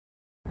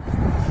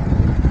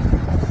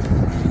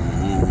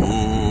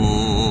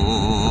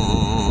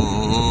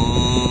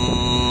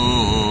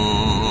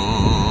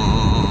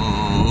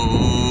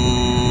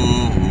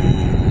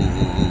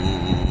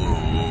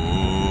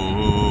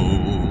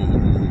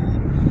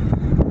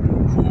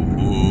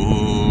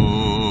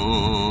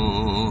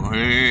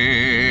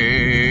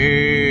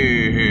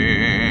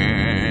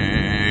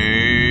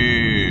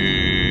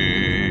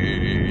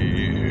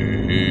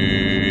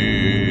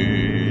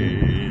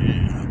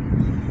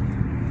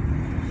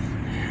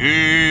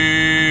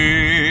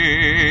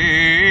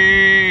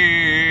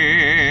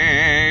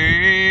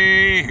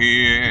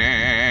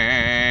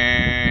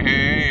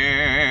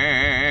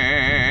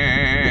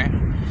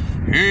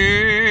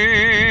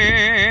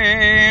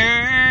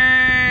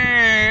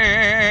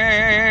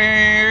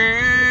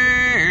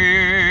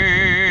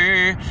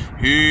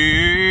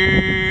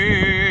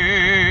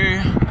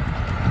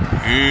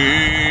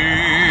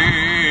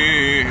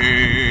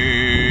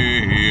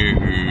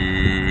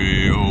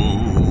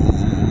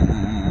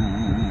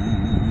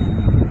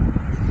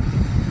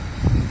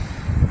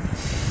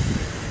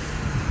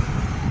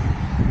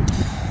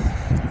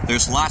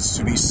There's lots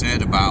to be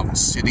said about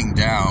sitting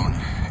down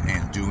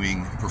and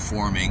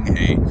performing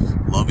a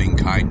loving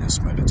kindness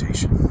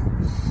meditation.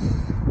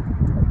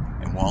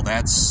 And while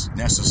that's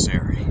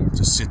necessary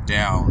to sit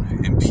down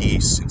in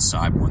peace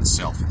inside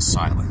oneself in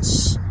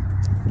silence,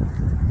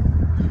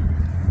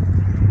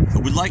 I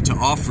would like to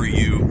offer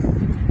you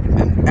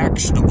an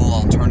actionable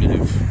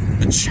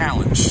alternative, a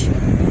challenge.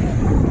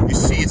 You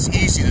see, it's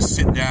easy to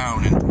sit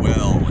down and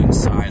dwell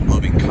inside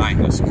loving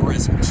kindness, or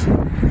is it?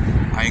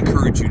 I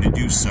encourage you to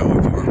do so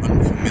if you are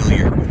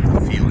unfamiliar with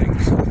the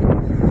feelings.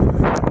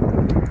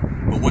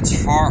 But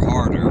what's far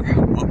harder,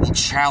 what will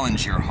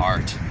challenge your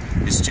heart,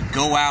 is to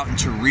go out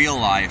into real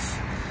life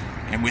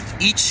and with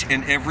each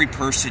and every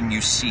person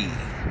you see,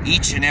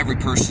 each and every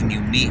person you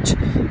meet,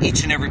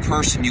 each and every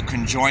person you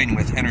conjoin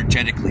with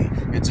energetically,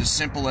 it's as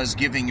simple as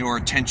giving your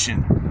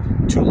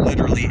attention to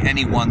literally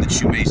anyone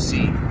that you may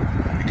see.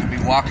 You could be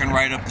walking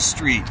right up the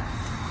street.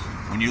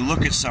 When you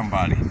look at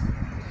somebody,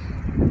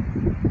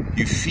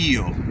 you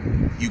feel,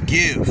 you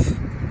give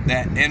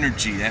that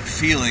energy, that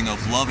feeling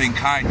of loving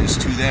kindness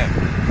to them.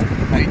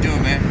 How you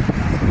doing, man?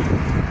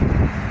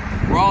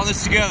 We're all in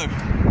this together.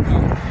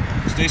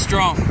 Stay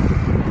strong.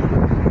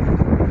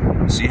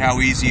 See how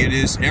easy it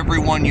is?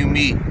 Everyone you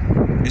meet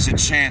is a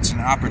chance, an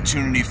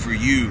opportunity for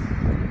you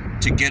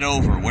to get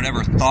over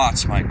whatever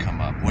thoughts might come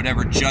up,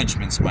 whatever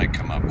judgments might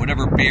come up,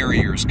 whatever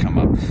barriers come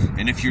up.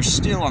 And if you're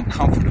still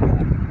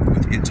uncomfortable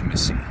with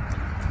intimacy,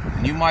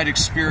 and you might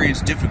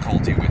experience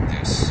difficulty with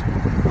this,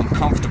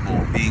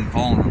 uncomfortable being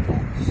vulnerable,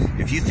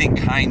 if you think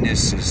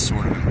kindness is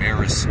sort of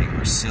embarrassing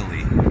or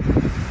silly,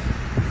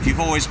 if you've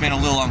always been a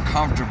little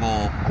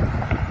uncomfortable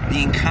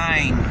being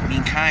kind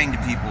to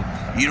people,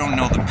 you don't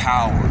know the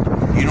power,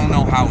 you don't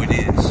know how it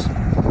is.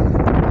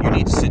 You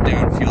need to sit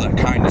down and feel that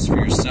kindness for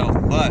yourself.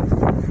 But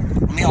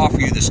let me offer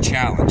you this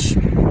challenge.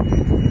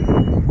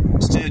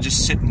 Instead of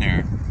just sitting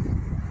there,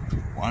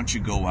 why don't you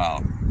go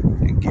out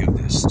and give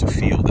this, to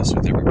feel this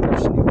with every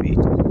person you meet?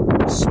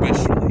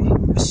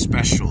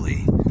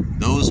 Especially,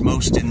 those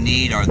most in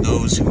need are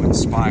those who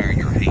inspire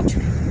your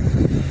hatred.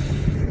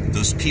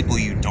 Those people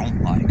you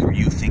don't like or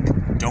you think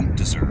don't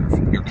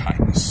deserve your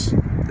kindness.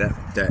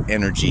 That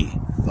energy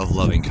of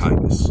loving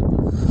kindness.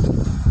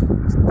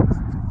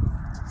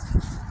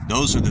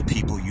 Those are the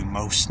people you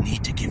most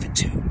need to give it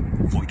to,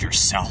 for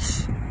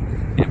yourself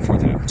and for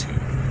them too.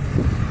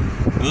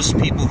 Those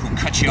people who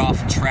cut you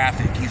off in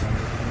traffic,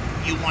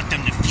 you want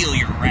them to feel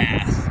your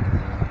wrath.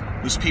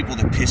 Those people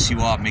that piss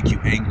you off, make you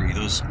angry.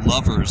 Those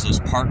lovers, those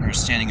partners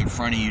standing in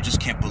front of you, just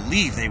can't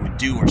believe they would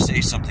do or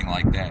say something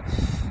like that.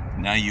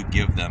 Now you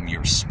give them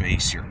your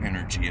space, your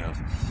energy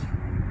of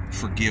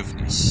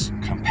forgiveness,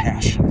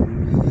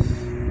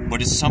 compassion.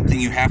 But it's something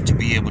you have to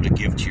be able to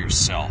give to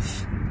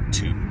yourself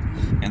too.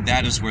 And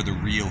that is where the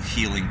real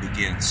healing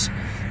begins.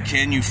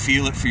 Can you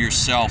feel it for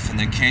yourself, and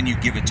then can you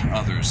give it to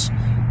others?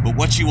 But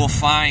what you will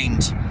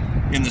find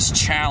in this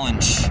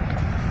challenge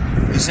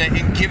is that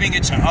in giving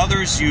it to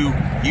others, you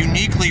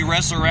uniquely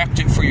resurrect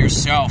it for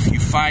yourself. You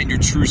find your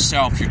true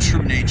self, your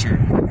true nature.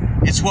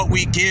 It's what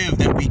we give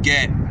that we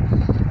get.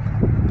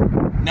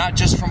 Not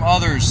just from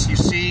others, you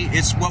see,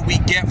 it's what we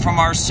get from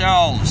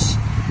ourselves.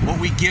 What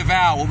we give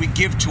out, what we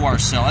give to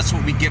ourselves, that's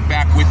what we get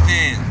back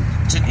within.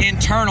 It's an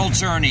internal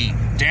journey.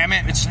 Damn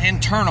it, it's an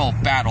internal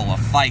battle, a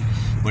fight.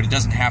 But it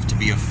doesn't have to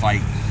be a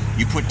fight.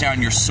 You put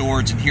down your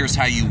swords, and here's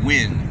how you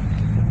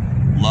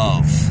win.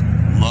 Love.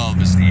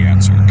 Love is the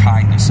answer.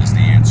 Kindness is the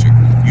answer.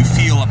 You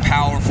feel a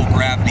powerful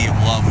gravity of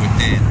love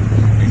within,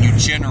 and you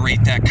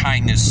generate that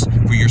kindness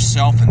for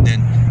yourself and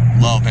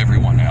then love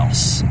everyone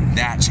else.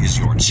 That is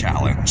your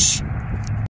challenge.